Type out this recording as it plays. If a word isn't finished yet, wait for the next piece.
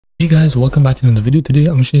Hey guys, welcome back to another video. Today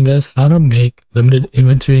I'm showing you guys how to make limited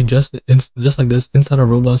inventory just like this inside of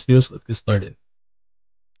Roblox Studios. Let's get started.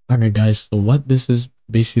 Alright guys, so what this is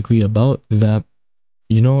basically about is that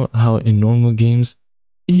you know how in normal games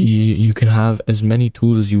you can have as many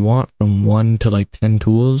tools as you want, from 1 to like 10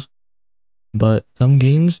 tools, but some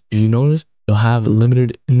games, if you notice, they'll have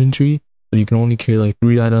limited inventory, so you can only carry like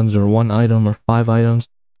 3 items or 1 item or 5 items.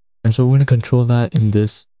 And so we're going to control that in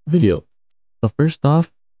this video. So first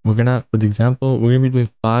off, for the example, we're gonna be doing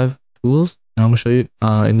 5 tools, and I'm gonna show you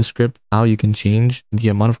in the script how you can change the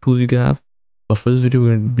amount of tools you can have. But for this video,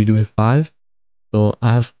 we're gonna be doing 5. So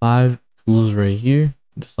I have 5 tools right here: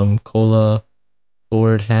 some cola,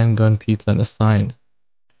 sword, handgun, pizza, and a sign.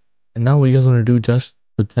 And now what you guys wanna do, just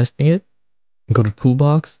for testing it, go to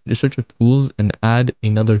toolbox, just search for tools, and add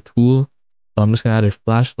another tool. So I'm just gonna add a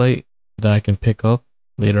flashlight that I can pick up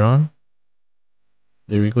later on.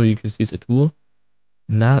 There we go. You can see it's a tool.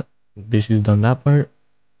 And that basically done that part.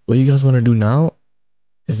 What you guys want to do now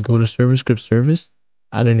is go to server script service,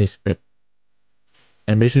 add in a script.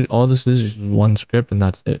 And basically all this is just one script and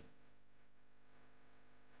that's it.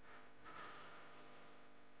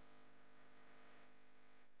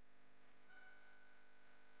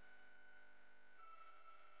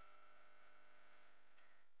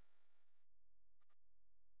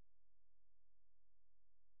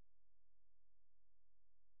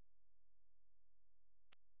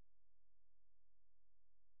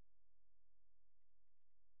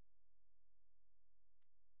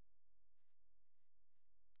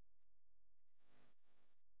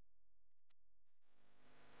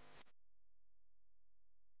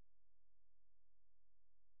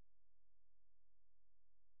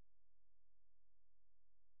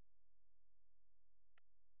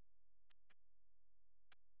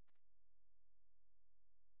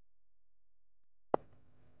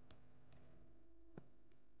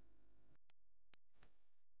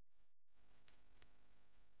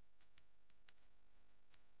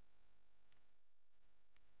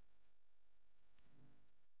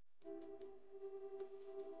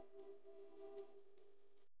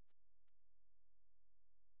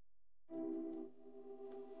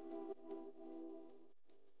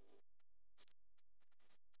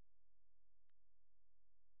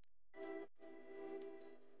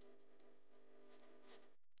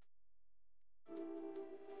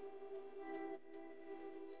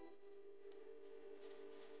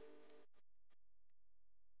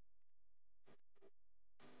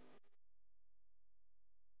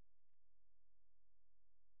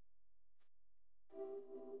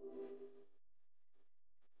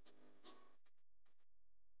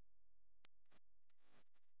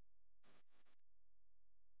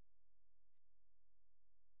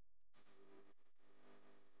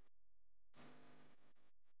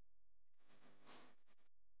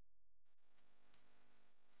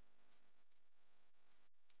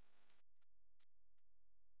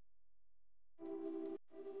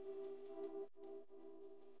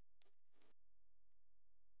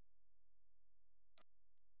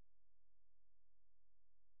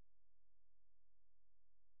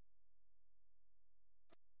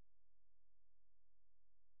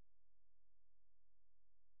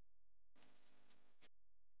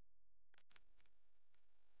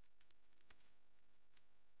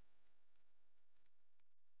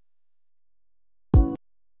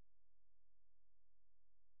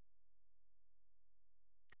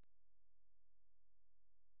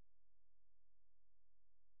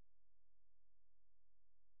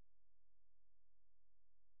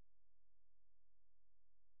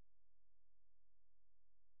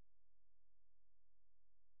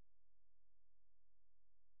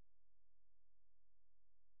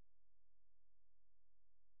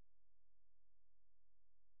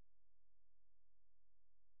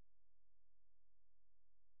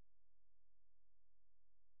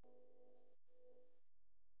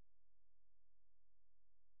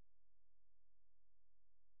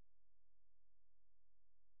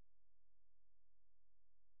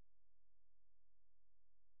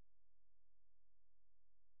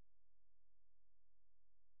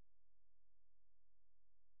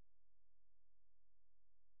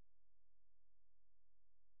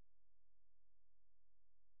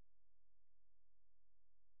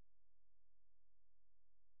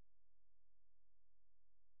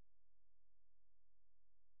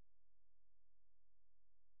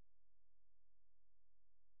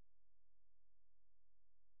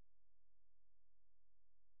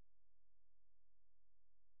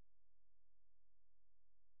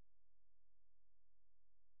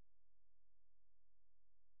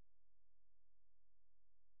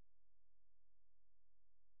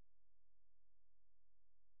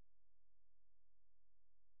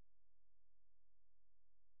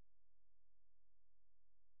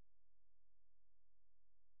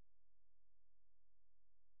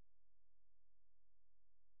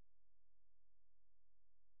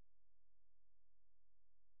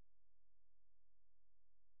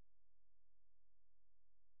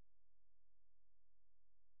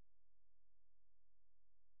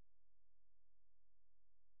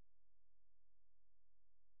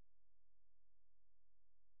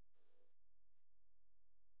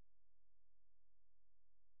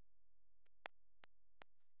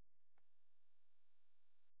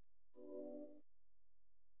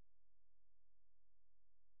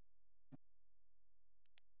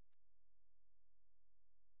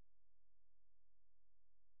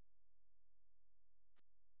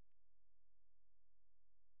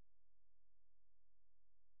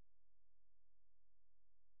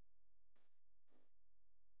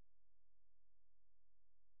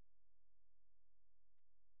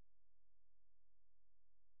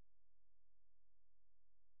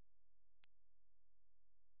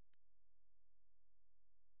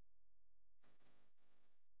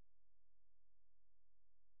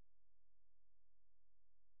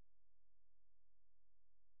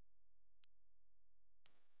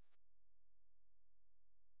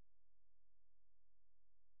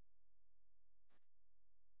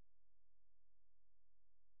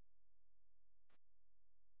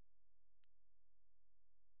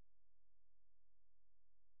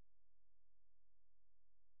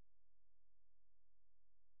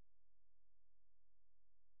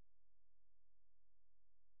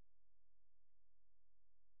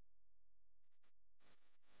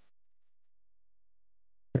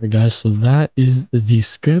 Alright guys, so that is the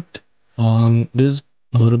script. This is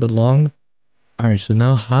a little bit long. Alright, so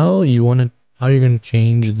now how you're gonna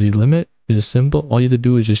change the limit is simple. All you have to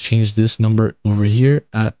do is just change this number over here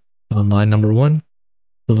at line number 1.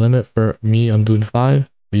 The limit for me, I'm doing 5,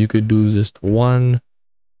 but you could do this to 1.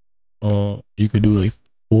 You could do like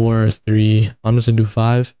 4, 3. I'm just gonna do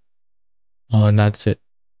 5. And that's it.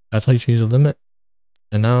 That's how you change the limit.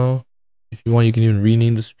 And now, if you want, you can even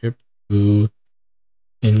rename the script to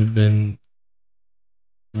inventory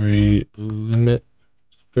limit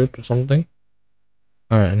script or something.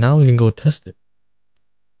 Alright, now we can go test it.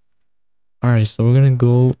 Alright, so we're gonna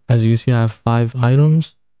go, as you see, I have 5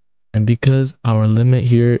 items. And because our limit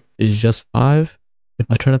here is just 5, if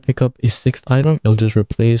I try to pick up a 6th item, it'll just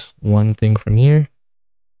replace one thing from here.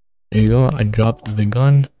 There you go, I dropped the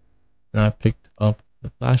gun, and I picked up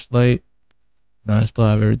the flashlight. Now I still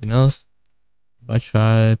have everything else. If I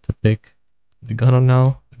try to pick the gun up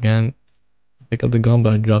now, again, pick up the gun,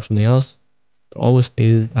 but I drop something else. It always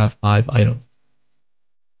stays at 5 items.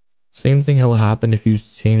 Same thing will happen if you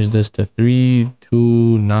change this to 3,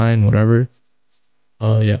 2, 9, whatever.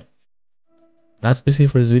 Yeah. That's basically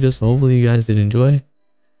for this video, so hopefully you guys did enjoy.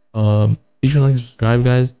 Be sure to like and subscribe,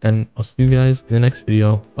 guys, and I'll see you guys in the next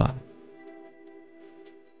video. Bye.